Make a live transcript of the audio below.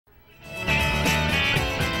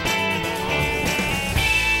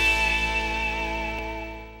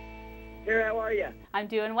are you? I'm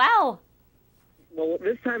doing well. Well,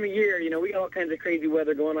 this time of year, we got all kinds of crazy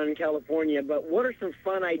weather going on in California, but what are some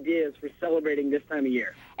fun ideas for celebrating this time of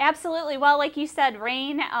year? Absolutely. Well, like you said,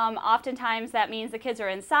 rain, oftentimes that means the kids are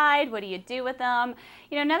inside. What do you do with them?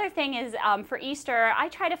 Another thing is for Easter, I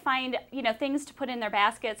try to find, things to put in their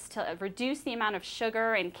baskets to reduce the amount of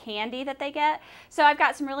sugar and candy that they get. So I've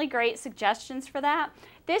got some really great suggestions for that.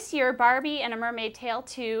 This year, Barbie and a Mermaid Tale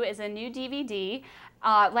 2 is a new DVD.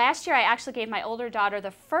 Last year, I actually gave my older daughter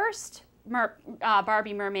the first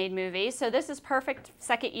Barbie mermaid movie, so this is perfect.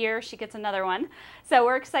 Second year she gets another one, so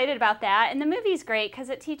we're excited about that. And the movie's great because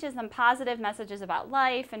it teaches them positive messages about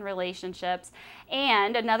life and relationships.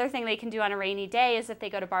 And another thing they can do on a rainy day is if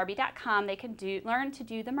they go to Barbie.com, they can learn to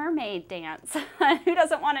do the mermaid dance. Who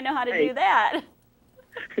doesn't want to know how to do that?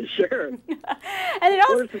 Sure. And it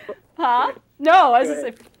also, no, I was just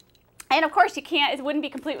saying. And of course, it wouldn't be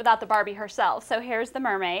complete without the Barbie herself. So here's the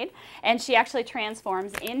mermaid, and she actually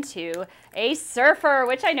transforms into a surfer,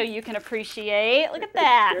 which I know you can appreciate. Look at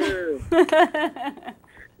that. Sure.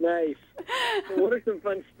 Nice. So what are some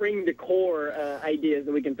fun spring decor ideas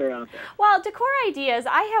that we can throw out there? Well, decor ideas,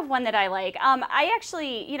 I have one that I like. I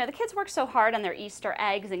actually, the kids work so hard on their Easter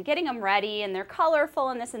eggs and getting them ready, and they're colorful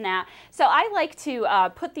and this and that. So I like to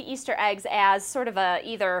put the Easter eggs as sort of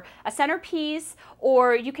either a centerpiece,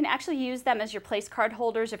 or you can actually use them as your place card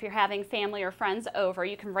holders if you're having family or friends over.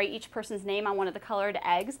 You can write each person's name on one of the colored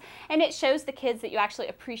eggs, and it shows the kids that you actually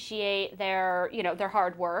appreciate their, their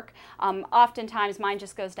hard work. Oftentimes mine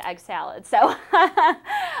just goes to egg salad. So,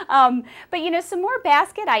 but some more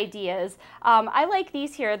basket ideas. I like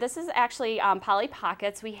these here. This is actually Polly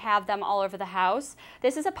Pockets. We have them all over the house.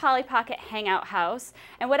 This is a Polly Pocket hangout house.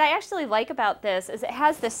 And what I actually like about this is it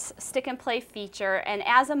has this stick and play feature. And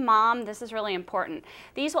as a mom, this is really important.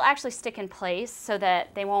 These will actually stick in place so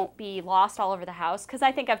that they won't be lost all over the house. Because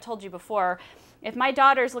I think I've told you before, if my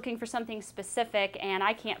daughter's looking for something specific and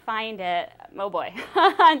I can't find it, oh boy,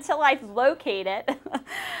 until I locate it.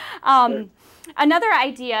 Another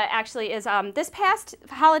idea actually is this past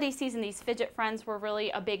holiday season, these fidget friends were really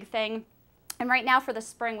a big thing. And right now for the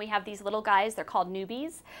spring, we have these little guys. They're called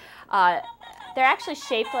newbies. They're actually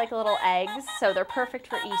shaped like little eggs, so they're perfect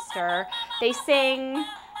for Easter. They sing.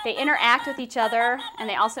 They interact with each other, and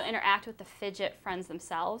they also interact with the fidget friends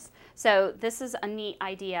themselves. So this is a neat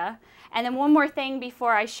idea. And then one more thing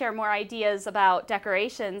before I share more ideas about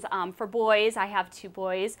decorations. For boys, I have two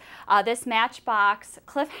boys. This Matchbox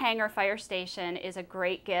Cliffhanger Fire Station is a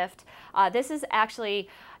great gift. This is actually,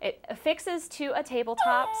 it affixes to a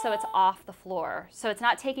tabletop, so it's off the floor. So it's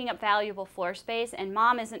not taking up valuable floor space, and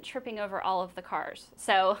mom isn't tripping over all of the cars.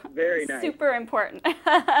 So very nice. Super important.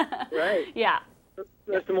 Right. Yeah.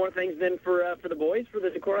 There's some more things then for the boys, for the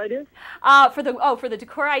decor ideas? For the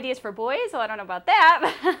decor ideas for boys? Oh, I don't know about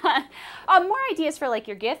that. More ideas for like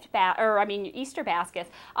your your Easter baskets.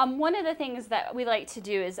 One of the things that we like to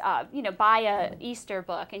do is, buy a Easter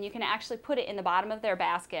book, and you can actually put it in the bottom of their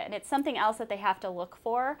basket, and it's something else that they have to look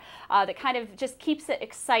for that kind of just keeps it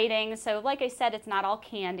exciting. So like I said, it's not all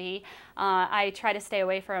candy. I try to stay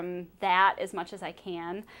away from that as much as I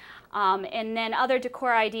can. And then other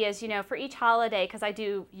decor ideas, for each holiday, because I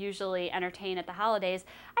do usually entertain at the holidays,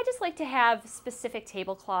 I just like to have specific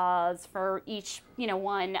tablecloths for each,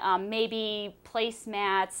 one. Maybe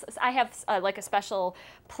placemats. I have like a special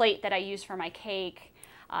plate that I use for my cake.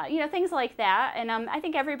 Things like that. And I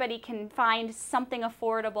think everybody can find something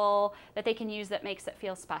affordable that they can use that makes it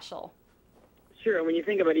feel special. Sure, and when you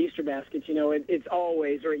think about Easter baskets, it's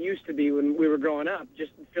always, or it used to be when we were growing up,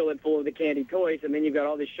 just fill it full of the candy toys, and then you've got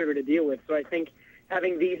all this sugar to deal with. So I think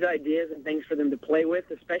having these ideas and things for them to play with,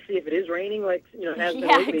 especially if it is raining, like it has been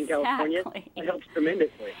lately in California, it helps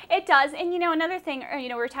tremendously. It does. And another thing,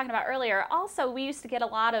 we were talking about earlier, also we used to get a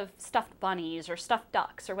lot of stuffed bunnies or stuffed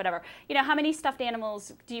ducks or whatever. How many stuffed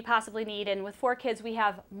animals do you possibly need? And with 4 kids, we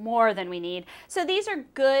have more than we need. So these are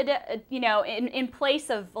good, in place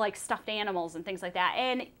of like stuffed animals and things like that.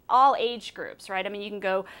 And all age groups, right? I mean, you can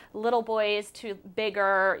go little boys to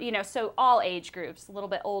bigger, so all age groups, a little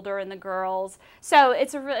bit older in the girls. So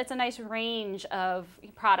it's a nice range of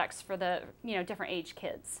products for the, different age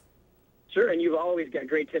kids. Sure, and you've always got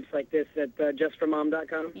great tips like this at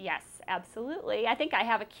justformom.com? Yes, absolutely. I think I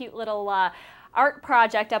have a cute little art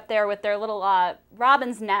project up there with their little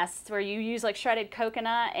robin's nests where you use like shredded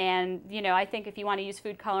coconut, and I think if you want to use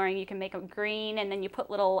food coloring, you can make them green, and then you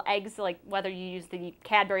put little eggs, like whether you use the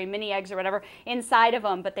Cadbury mini eggs or whatever, inside of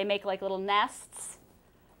them, but they make like little nests.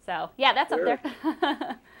 So yeah, that's sure. Up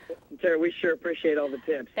there. Sarah, we sure appreciate all the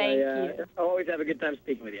tips. Thank you. I always have a good time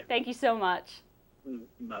speaking with you. Thank you so much.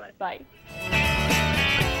 Bye-bye. Bye.